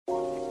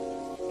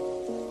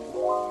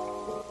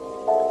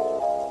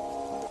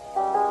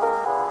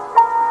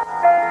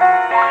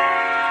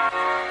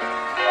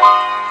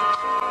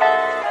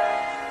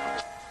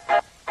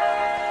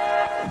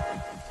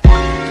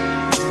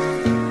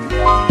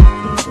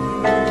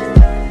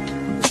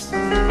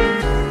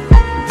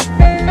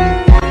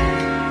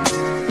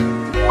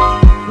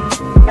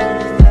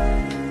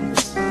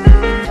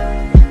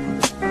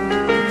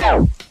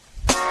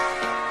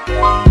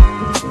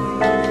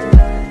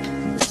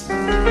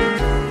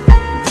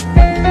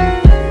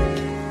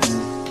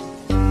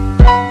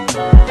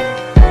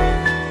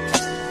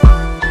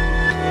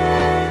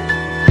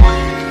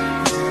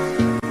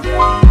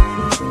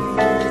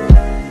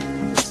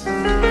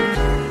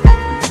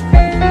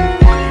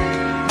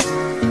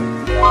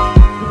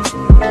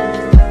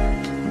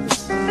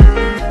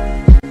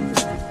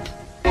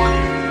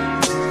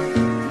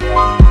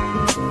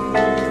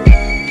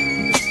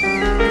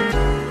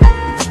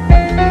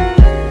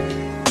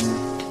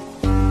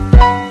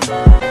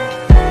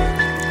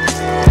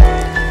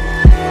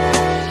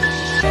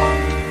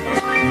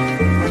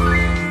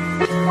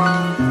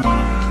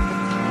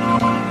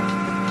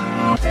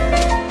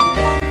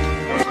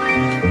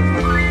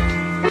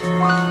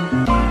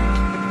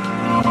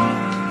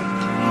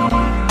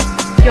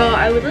Y'all,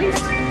 I literally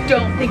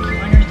don't think you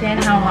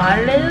understand how hot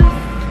it is,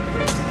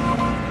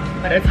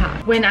 but it's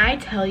hot. When I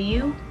tell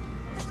you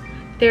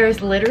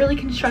there's literally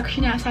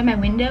construction outside my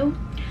window,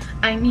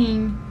 I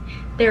mean,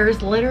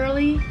 there's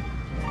literally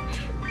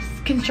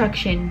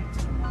construction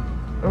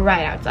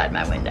right outside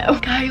my window.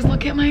 Guys,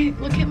 look at my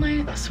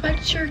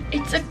sweatshirt.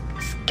 It's a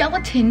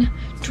skeleton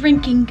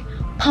drinking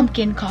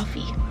pumpkin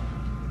coffee.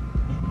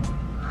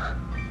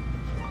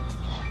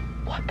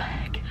 What the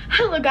heck?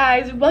 Hello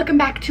guys, welcome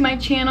back to my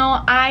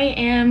channel. I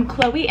am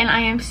Chloe and I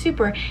am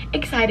super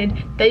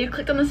excited that you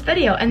clicked on this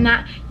video and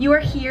that you are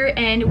here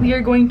and we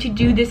are going to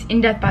do this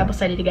in-depth Bible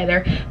study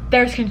together.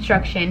 There's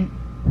construction.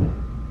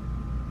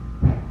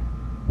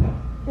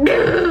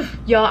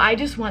 Y'all, I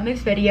just want this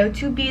video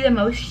to be the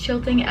most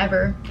chill thing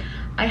ever.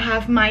 I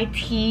have my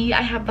tea.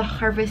 I have the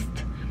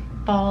Harvest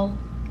Fall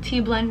tea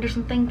blend or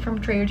something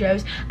from Trader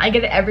Joe's. I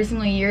get it every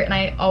single year and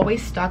I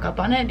always stock up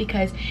on it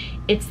because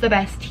it's the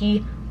best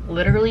tea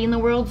literally in the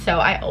world, so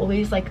I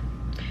always like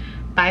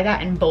buy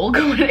that in bulk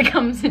when it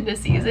comes into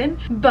season.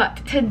 But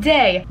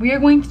today we are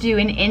going to do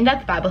an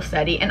in-depth Bible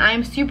study and I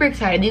am super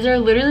excited. These are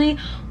literally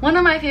one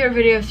of my favorite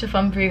videos to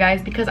film for you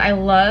guys because I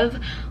love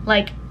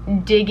like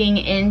digging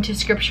into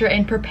scripture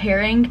and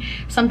preparing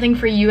something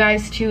for you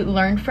guys to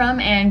learn from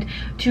and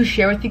to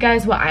share with you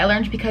guys what I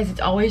learned, because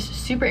it's always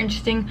super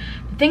interesting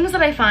the things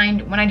that I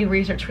find when I do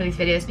research for these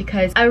videos,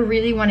 because I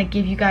really want to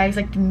give you guys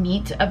like the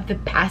meat of the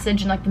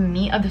passage and like the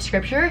meat of the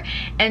scripture.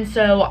 And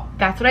so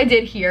that's what I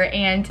did here,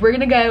 and we're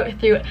gonna go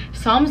through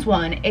Psalms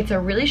 1. It's a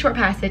really short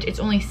passage. It's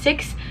only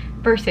 6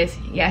 verses.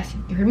 Yes,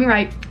 you heard me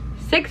right,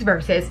 6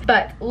 verses.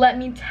 But let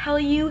me tell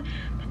you,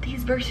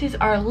 these verses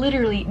are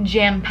literally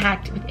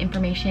jam-packed with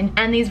information,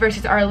 and these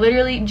verses are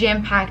literally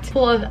jam-packed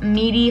full of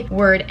meaty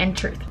word and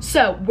truth.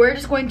 So we're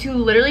just going to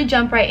literally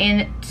jump right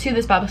into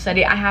this Bible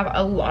study. I have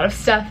a lot of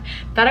stuff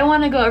that I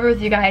want to go over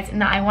with you guys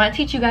and that I want to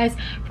teach you guys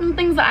from the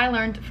things that I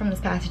learned from this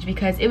passage,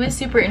 because it was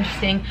super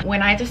interesting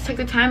when I just took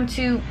the time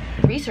to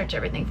research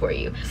everything for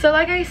you. So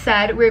like I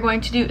said, we're going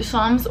to do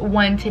Psalms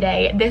 1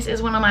 today. This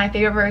is one of my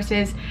favorite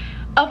verses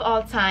of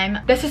all time.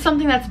 This is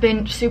something that's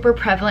been super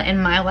prevalent in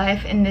my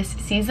life in this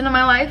season of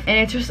my life, and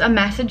it's just a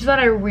message that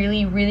I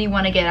really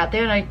want to get out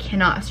there and I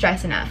cannot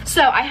stress enough.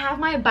 So I have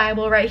my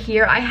Bible right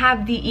here. I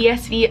have the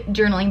ESV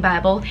journaling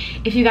Bible.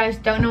 If you guys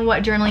don't know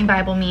what journaling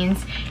Bible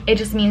means, it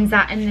just means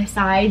that in the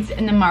sides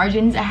and the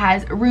margins it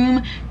has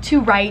room to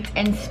write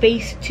and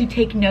space to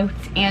take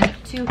notes and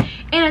to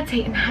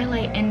annotate and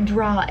highlight and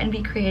draw and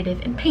be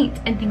creative and paint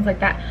and things like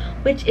that,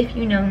 which if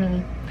you know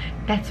me,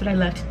 that's what I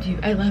love to do.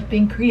 I love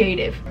being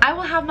creative. I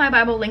will have my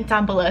Bible linked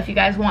down below if you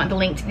guys want the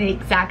link to the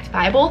exact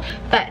Bible,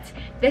 but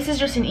this is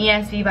just an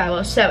ESV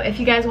Bible. So if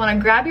you guys want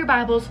to grab your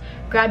Bibles,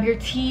 grab your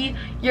tea,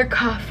 your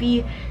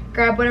coffee,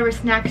 grab whatever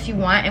snacks you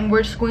want, and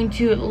we're just going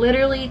to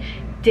literally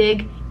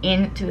dig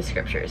into the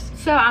scriptures.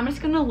 So I'm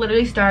just gonna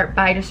literally start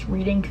by just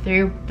reading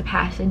through the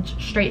passage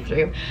straight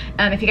through.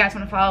 If you guys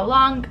want to follow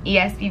along,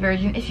 ESV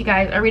version. If you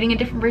guys are reading a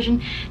different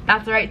version,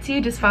 that's all right too.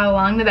 Just follow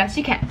along the best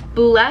you can.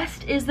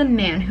 Blessed is the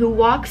man who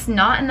walks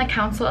not in the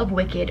counsel of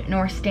wicked,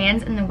 nor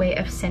stands in the way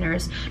of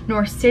sinners,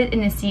 nor sit in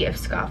the seat of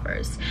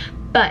scoffers.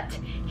 But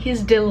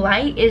his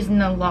delight is in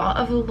the law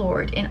of the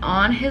Lord, and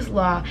on his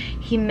law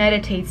he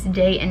meditates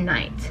day and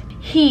night.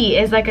 He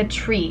is like a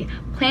tree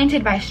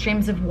planted by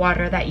streams of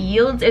water that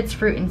yields its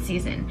fruit in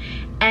season,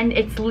 and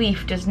its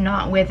leaf does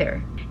not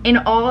wither. In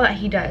all that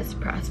he does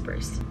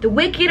prospers. The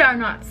wicked are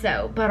not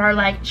so, but are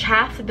like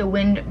chaff that the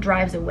wind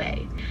drives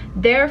away.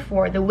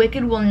 Therefore the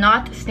wicked will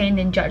not stand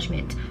in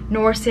judgment,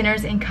 nor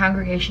sinners in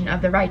congregation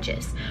of the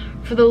righteous.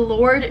 For the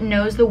Lord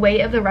knows the way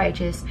of the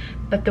righteous,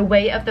 but the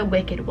way of the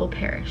wicked will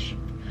perish.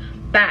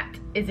 That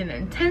is an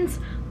intense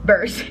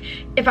verse,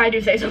 if I do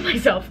say so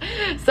myself.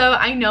 So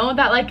I know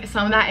that like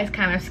some of that is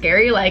kind of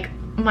scary, like,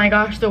 oh my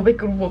gosh, the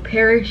wicked will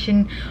perish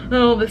and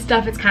all this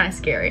stuff. It's kind of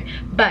scary,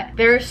 but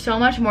there is so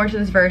much more to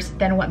this verse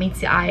than what meets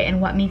the eye and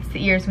what meets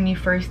the ears when you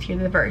first hear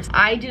the verse.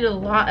 I did a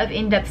lot of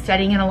in-depth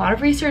studying and a lot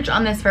of research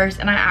on this verse,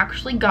 and I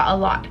actually got a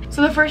lot.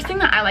 So the first thing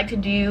that I like to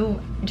do,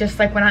 just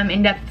like when I'm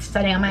in-depth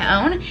studying on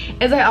my own,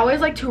 is I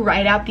always like to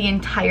write out the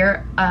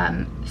entire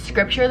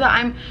scripture that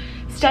I'm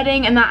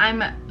studying and that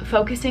I'm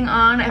focusing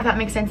on, if that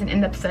makes sense, in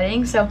in-depth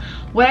studying. So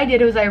what I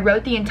did was I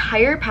wrote the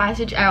entire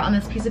passage out on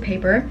this piece of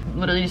paper,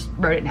 literally just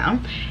wrote it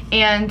down,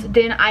 and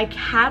then I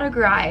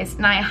categorized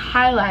and I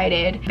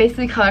highlighted,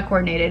 basically color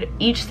coordinated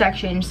each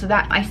section so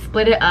that I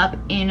split it up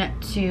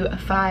into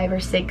 5 or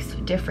 6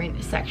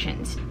 different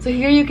sections. So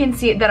here you can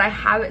see that I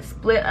have it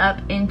split up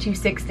into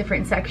 6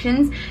 different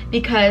sections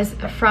because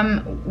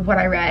from what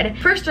I read,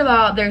 first of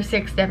all, there's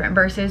 6 different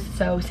verses,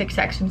 so 6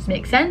 sections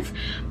make sense,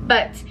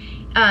 but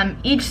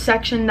each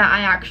section that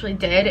I actually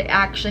did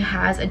actually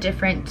has a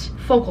different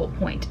focal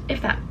point,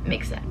 if that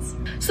makes sense.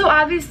 So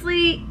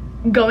obviously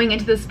going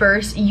into this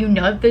verse, you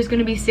know that there's going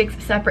to be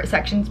 6 separate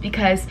sections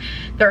because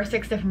there are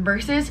 6 different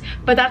verses,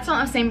 but that's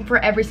not the same for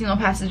every single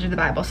passage of the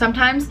Bible.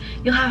 Sometimes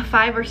you'll have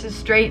 5 verses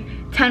straight,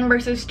 10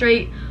 verses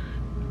straight,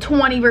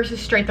 20 verses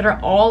straight that are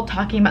all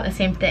talking about the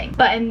same thing.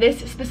 But in this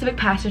specific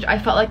passage, I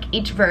felt like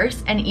each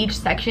verse and each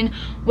section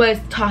was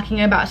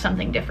talking about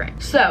something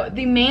different. So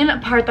the main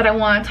part that I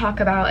want to talk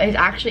about is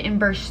actually in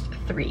verse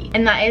 3,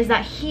 and that is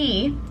that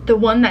he, the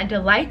one that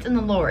delights in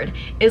the Lord,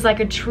 is like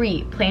a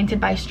tree planted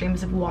by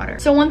streams of water.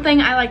 So one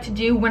thing I like to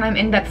do when I'm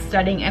in-depth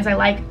studying is I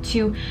like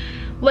to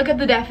look up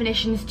the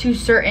definitions to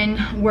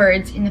certain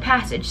words in the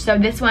passage. So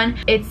this one,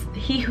 it's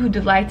he who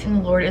delights in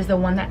the Lord is the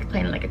one that's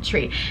planted like a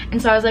tree.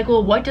 And so I was like,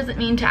 well, what does it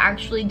mean to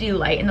actually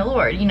delight in the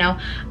Lord? You know,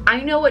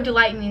 I know what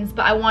delight means,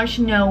 but I want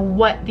to know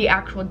what the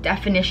actual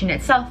definition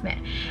itself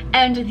meant.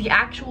 And the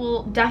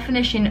actual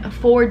definition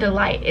for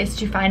delight is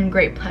to find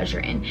great pleasure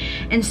in.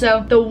 And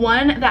so the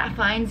one that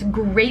finds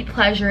great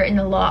pleasure in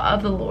the law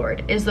of the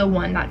Lord is the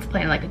one that's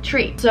planted like a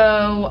tree.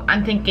 So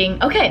I'm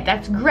thinking, okay,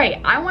 that's great.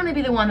 I want to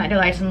be the one that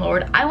delights in the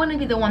Lord. I want to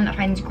be the one that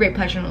finds great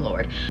pleasure in the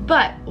Lord.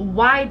 But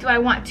why do I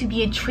want to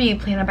be a tree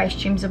planted by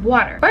streams of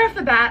water? Right off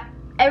the bat,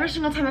 every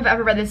single time I've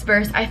ever read this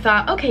verse, I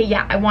thought, okay,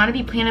 yeah, I want to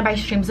be planted by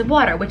streams of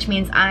water, which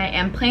means I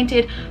am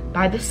planted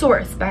by the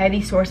source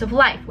of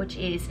life, which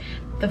is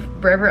the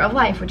river of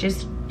life, which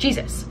is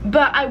Jesus.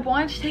 But I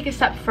wanted to take a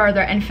step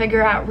further and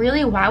figure out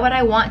really why would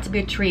I want to be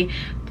a tree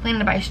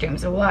planted by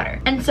streams of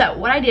water. And so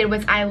what I did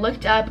was I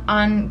looked up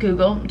on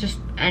Google, just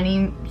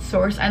any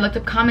source, I looked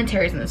up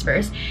commentaries on this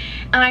verse,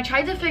 and I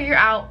tried to figure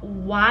out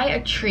why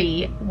a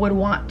tree would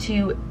want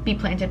to be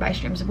planted by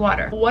streams of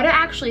water. What it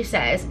actually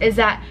says is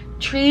that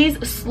trees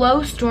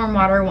slow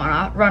stormwater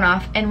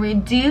runoff and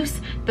reduce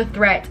the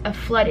threat of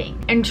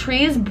flooding. And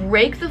trees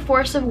break the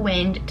force of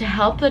wind to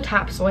help the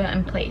topsoil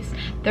in place.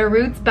 Their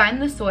roots bind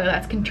the soil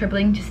that's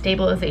contributing to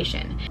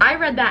stabilization. I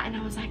read that and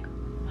I was like,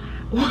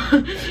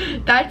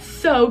 that's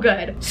so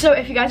good. So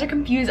if you guys are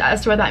confused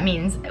as to what that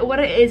means, what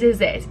it is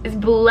this, is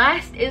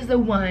blessed is the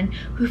one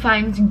who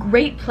finds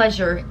great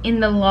pleasure in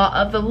the law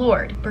of the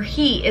Lord, for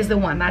he is the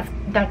one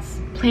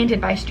that's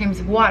planted by streams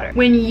of water.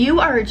 When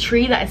you are a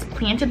tree that is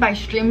planted by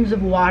streams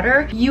of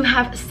water, you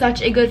have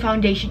such a good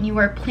foundation. You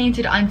are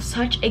planted on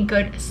such a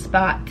good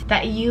spot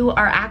that you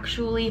are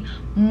actually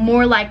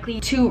more likely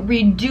to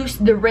reduce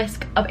the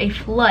risk of a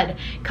flood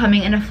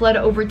coming and a flood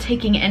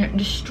overtaking and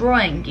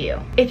destroying you.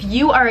 If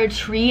you are a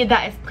tree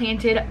that is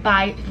planted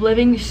by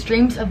living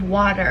streams of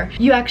water,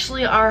 you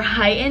actually are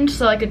heightened.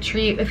 So like a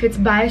tree, if it's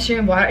by a stream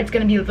of water, it's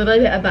going to be a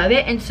little bit above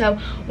it. And so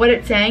what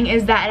it's saying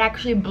is that it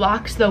actually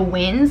blocks the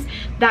winds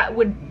that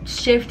would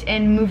shift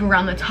and move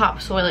around the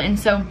topsoil. And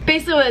so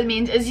basically what it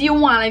means is you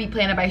want to be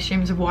planted by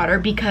streams of water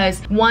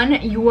because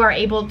one, you are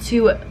able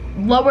to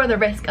lower the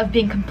risk of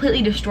being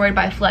completely destroyed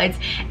by floods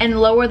and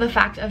lower the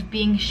fact of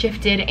being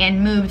shifted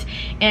and moved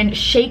and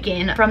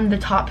shaken from the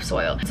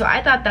topsoil. So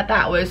I thought that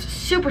that was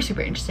super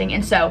interesting.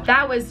 And so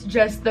that was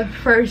just the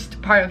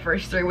first part of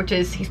verse 3, which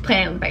is he's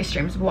planted by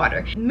streams of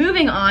water.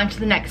 Moving on to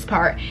the next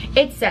part,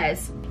 it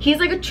says, he's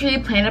like a tree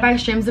planted by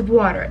streams of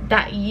water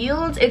that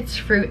yields its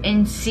fruit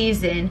in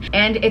season,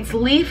 and its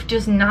leaf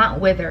does not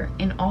wither,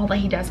 in all that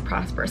he does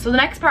prosper. So the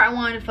next part I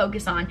wanted to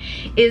focus on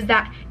is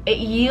that it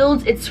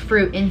yields its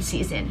fruit in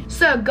season.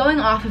 So going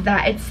off of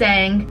that, it's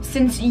saying,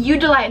 since you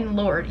delight in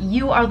the Lord,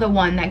 you are the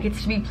one that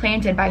gets to be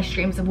planted by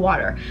streams of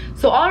water.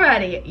 So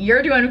already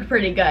you're doing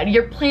pretty good.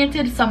 You're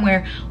planted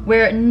somewhere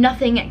where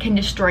nothing can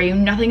destroy you.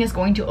 Nothing is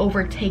going to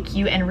overtake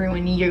you and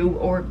ruin you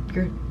or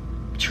your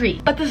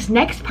tree. But this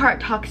next part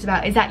talks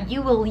about is that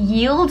you will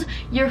yield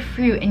your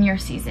fruit in your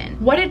season.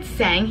 What it's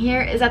saying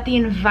here is that the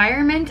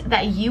environment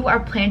that you are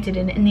planted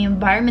in and the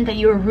environment that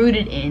you are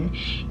rooted in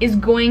is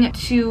going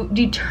to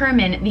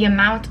determine the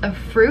amount of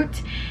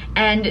fruit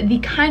and the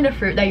kind of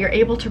fruit that you're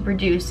able to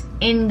produce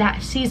in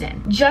that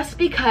season. Just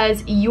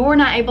because you're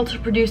not able to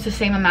produce the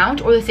same amount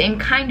or the same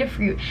kind of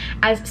fruit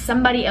as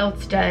somebody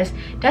else does,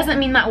 doesn't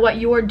mean that what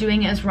you're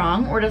doing is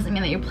wrong, or doesn't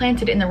mean that you're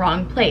planted in the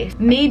wrong place.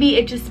 Maybe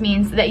it just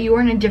means that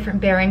you're in a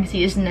different bearing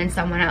season than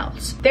someone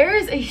else. There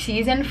is a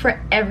season for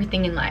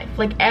everything in life.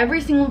 Like every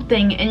single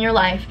thing in your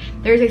life,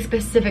 there's a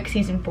specific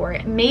season for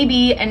it.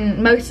 Maybe,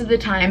 and most of the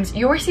times,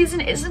 your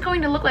season isn't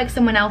going to look like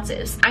someone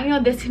else's. I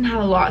know this can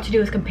have a lot to do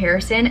with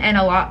comparison and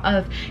a lot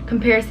of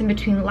comparison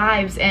between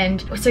lives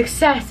and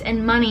success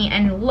and money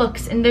and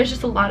looks, and there's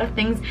just a lot of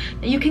things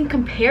that you can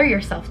compare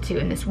yourself to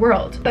in this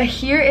world. But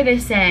here it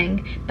is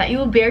saying that you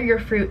will bear your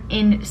fruit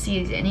in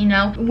season. You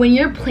know, when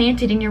you're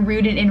planted and you're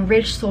rooted in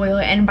rich soil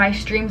and by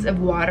streams of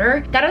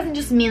water, that doesn't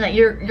just mean that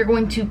you're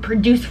going to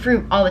produce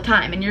fruit all the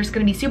time and you're just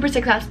going to be super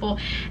successful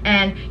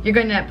and you're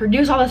going to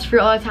produce all this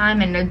fruit all the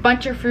time and a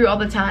bunch of fruit all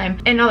the time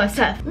and all that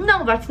stuff.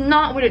 No, that's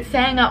not what it's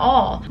saying at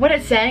all. What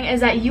it's saying is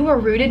that you are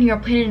rooted and you're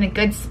planted in a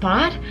good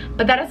spot,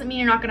 but that doesn't mean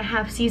you're not going to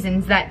have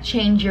seasons that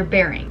change your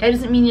bearing. That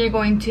doesn't mean you're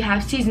going to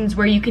have seasons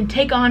where you can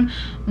take on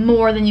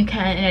more than you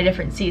can in a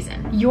different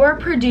season. Your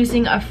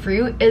producing a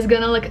fruit is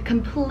going to look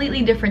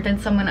completely different than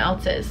someone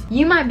else's.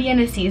 You might be in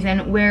a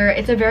season where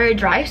it's a very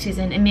dry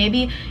season and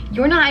maybe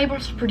you're not able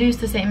to produce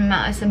the same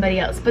amount as somebody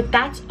else, but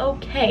that's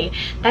okay.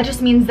 That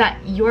just means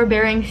that your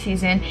bearing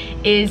season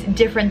is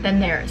different than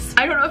theirs.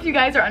 I don't know if you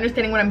guys are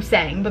understanding what I'm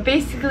saying, but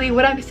basically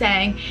what I'm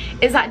saying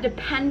is that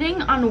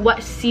depending on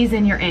what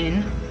season you're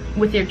in,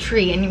 with your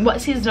tree and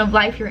what season of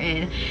life you're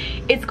in,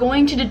 it's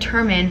going to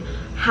determine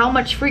how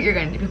much fruit you're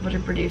going to be able to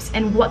produce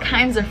and what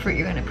kinds of fruit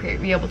you're going to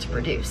be able to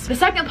produce. The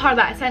second part of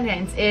that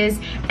sentence is,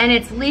 and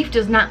its leaf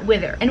does not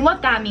wither. And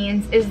what that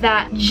means is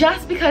that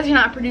just because you're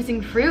not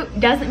producing fruit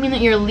doesn't mean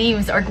that your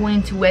leaves are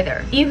going to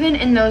wither. Even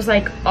in those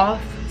like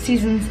off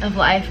seasons of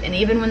life, and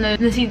even when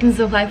the seasons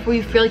of life where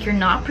you feel like you're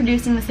not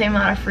producing the same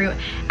amount of fruit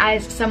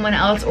as someone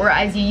else, or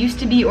as you used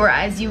to be, or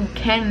as you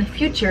can in the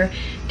future,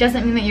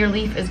 doesn't mean that your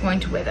leaf is going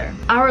to wither.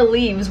 Our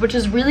leaves, which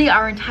is really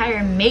our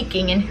entire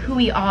making and who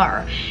we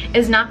are,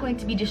 is not going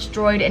to be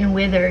destroyed and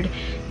withered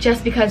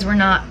just because we're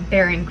not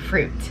bearing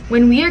fruit.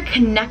 When we are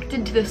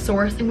connected to the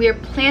source and we are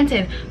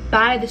planted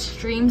by the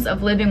streams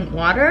of living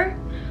water,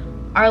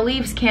 our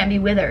leaves can't be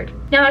withered.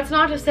 Now, that's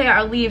not to say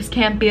our leaves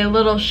can't be a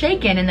little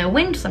shaken in the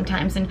wind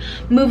sometimes and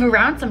move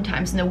around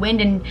sometimes in the wind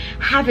and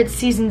have its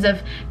seasons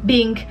of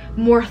being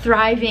more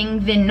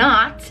thriving than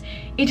not.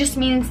 It just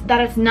means that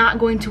it's not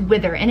going to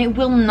wither and it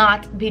will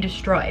not be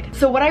destroyed.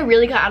 So what I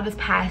really got out of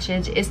this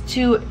passage is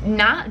to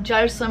not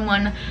judge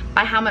someone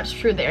by how much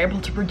fruit they're able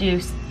to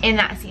produce in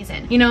that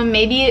season. You know,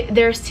 maybe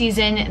their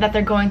season that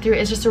they're going through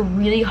is just a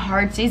really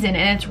hard season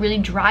and it's really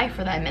dry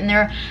for them and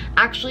they're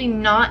actually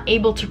not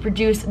able to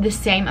produce the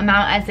same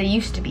amount as they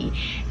used to be.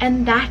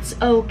 And that's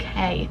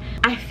okay.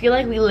 I feel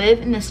like we live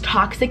in this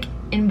toxic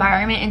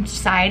environment in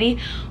society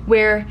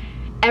where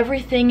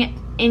everything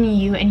in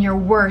you and your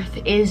worth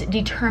is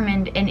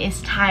determined and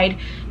is tied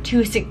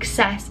to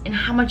success and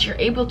how much you're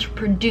able to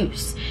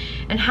produce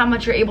and how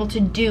much you're able to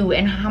do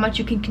and how much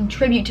you can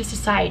contribute to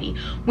society,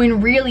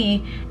 when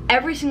really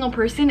every single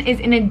person is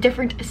in a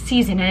different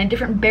season and a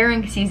different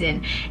bearing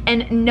season,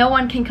 and no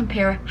one can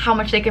compare how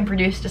much they can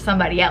produce to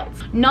somebody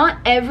else. Not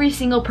every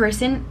single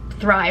person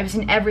thrives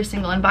in every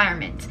single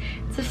environment.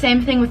 It's the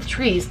same thing with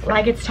trees,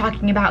 like it's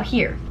talking about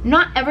here.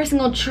 Not every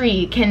single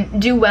tree can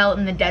do well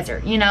in the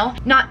desert, you know?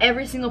 Not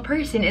every single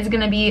person is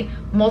gonna be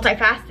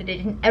multifaceted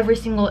in every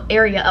single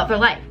area of their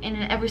life and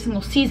in every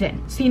single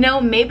season. So, you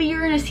know, maybe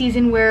you're in a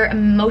season where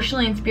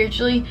emotionally and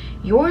spiritually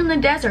you're in the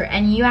desert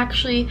and you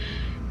actually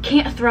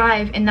can't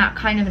thrive in that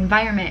kind of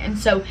environment, and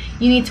so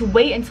you need to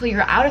wait until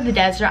you're out of the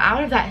desert,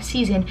 out of that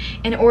season,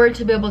 in order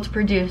to be able to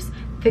produce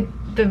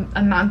the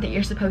amount that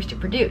you're supposed to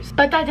produce.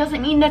 But that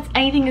doesn't mean that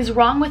anything is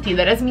wrong with you.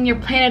 That doesn't mean you're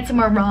planted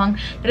somewhere wrong.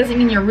 That doesn't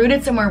mean you're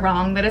rooted somewhere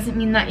wrong. That doesn't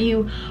mean that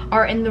you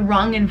are in the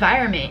wrong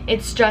environment.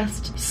 It's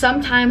just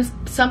sometimes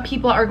some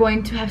people are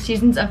going to have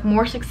seasons of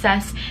more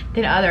success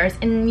than others,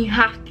 and you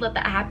have to let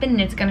that happen,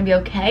 and it's gonna be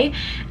okay.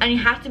 And you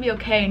have to be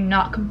okay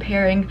not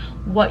comparing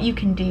what you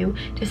can do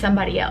to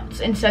somebody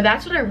else. And so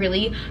that's what I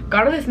really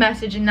got out of this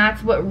message, and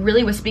that's what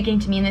really was speaking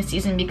to me in this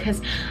season,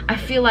 because I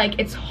feel like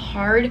it's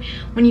hard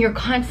when you're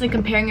constantly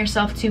comparing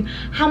yourself to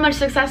how much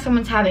success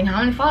someone's having, how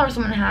many followers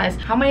someone has,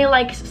 how many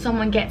likes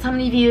someone gets, how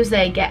many views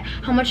they get,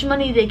 how much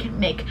money they can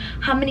make,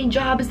 how many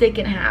jobs they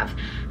can have,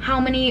 how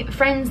many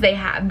friends they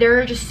have. There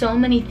are just so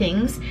many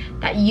things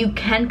that you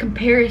can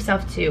compare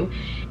yourself to,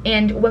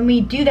 and when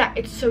we do that,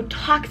 it's so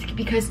toxic,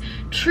 because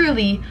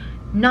truly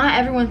not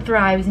everyone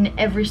thrives in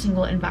every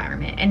single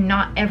environment, and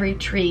not every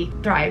tree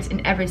thrives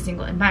in every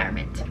single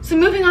environment. So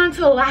moving on to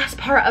the last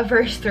part of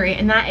verse 3,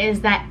 and that is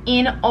that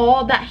in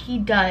all that he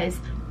does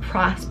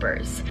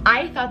prospers.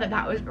 I thought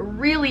that was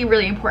really,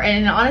 really important,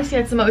 and honestly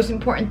that's the most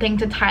important thing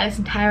to tie this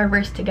entire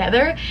verse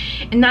together,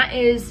 and that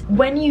is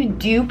when you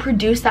do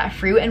produce that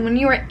fruit, and when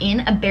you are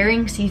in a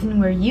bearing season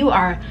where you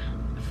are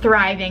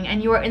thriving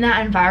and you are in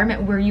that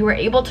environment where you are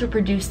able to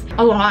produce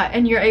a lot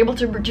and you're able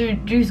to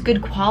produce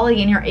good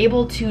quality, and you're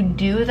able to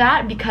do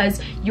that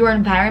because your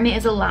environment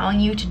is allowing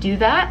you to do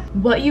that,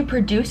 what you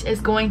produce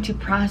is going to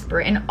prosper,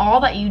 and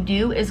all that you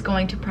do is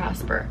going to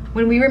prosper.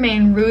 When we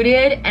remain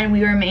rooted and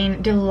we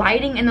remain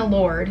delighting in the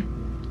Lord,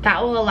 that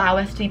will allow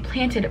us to be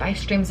planted by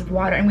streams of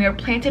water, and we are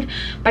planted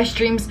by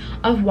streams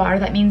of water.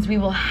 That means we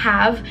will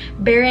have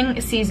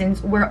bearing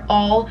seasons where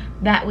all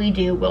that we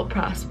do will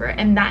prosper,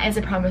 and that is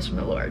a promise from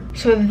the Lord.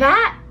 So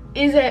that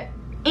is an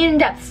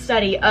in-depth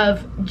study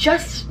of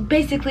just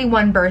basically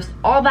one verse.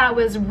 All that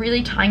was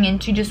really tying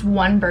into just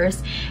one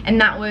verse,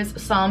 and that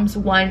was Psalms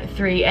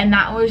 1:3, and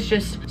that was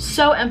just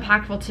so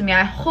impactful to me.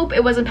 I hope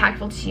it was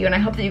impactful to you, and I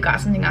hope that you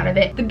got something out of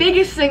it. The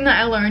biggest thing that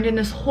I learned in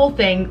this whole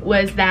thing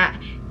was that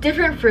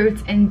different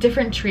fruits and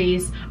different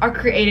trees are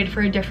created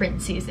for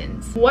different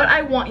seasons. What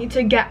I want you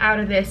to get out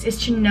of this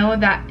is to know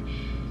that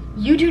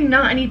you do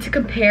not need to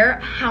compare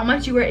how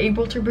much you are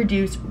able to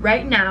produce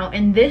right now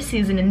in this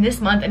season, in this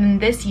month, and in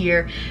this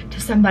year to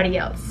somebody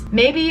else.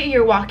 Maybe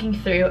you're walking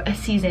through a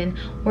season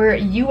where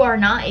you are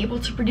not able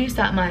to produce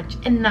that much,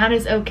 and that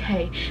is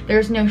okay.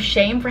 There's no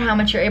shame for how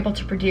much you're able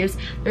to produce.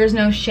 There's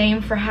no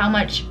shame for how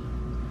much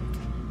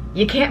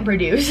you can't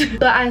produce.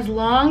 But as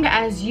long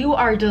as you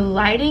are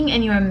delighting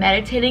and you are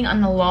meditating on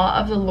the law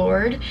of the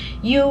Lord,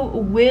 you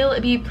will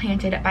be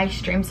planted by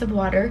streams of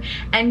water,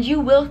 and you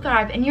will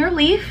thrive, and your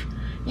leaf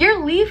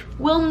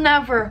will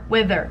never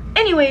wither.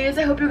 Anyways,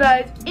 I hope you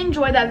guys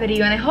enjoyed that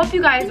video, and I hope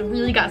you guys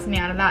really got something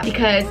out of that,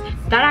 because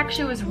that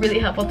actually was really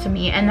helpful to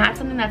me, and that's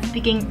something that's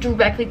speaking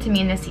directly to me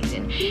in this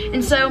season.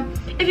 And so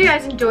If you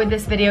guys enjoyed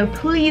this video,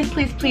 please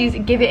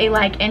give it a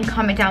like and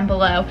comment down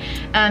below.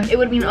 It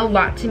would mean a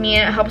lot to me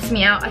and it helps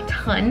me out a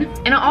ton.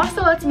 And it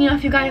also lets me know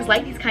if you guys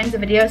like these kinds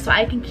of videos so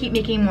I can keep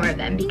making more of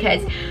them,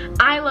 because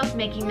I love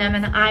making them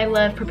and I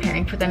love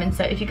preparing for them. And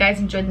so if you guys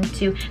enjoyed them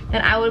too,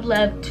 then I would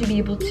love to be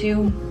able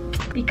to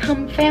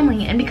become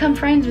family and become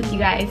friends with you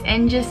guys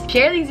and just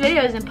share these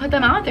videos and put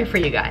them out there for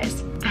you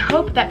guys. I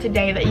hope that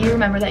today that you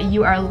remember that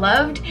you are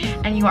loved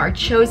and you are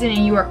chosen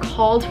and you are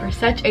called for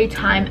such a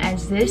time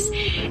as this.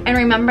 And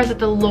remember that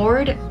the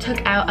Lord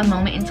took out a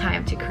moment in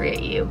time to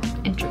create you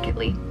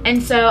intricately.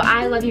 And so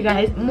I love you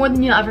guys more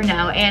than you'll ever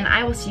know, and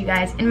I will see you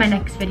guys in my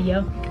next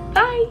video.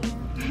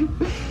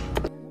 Bye!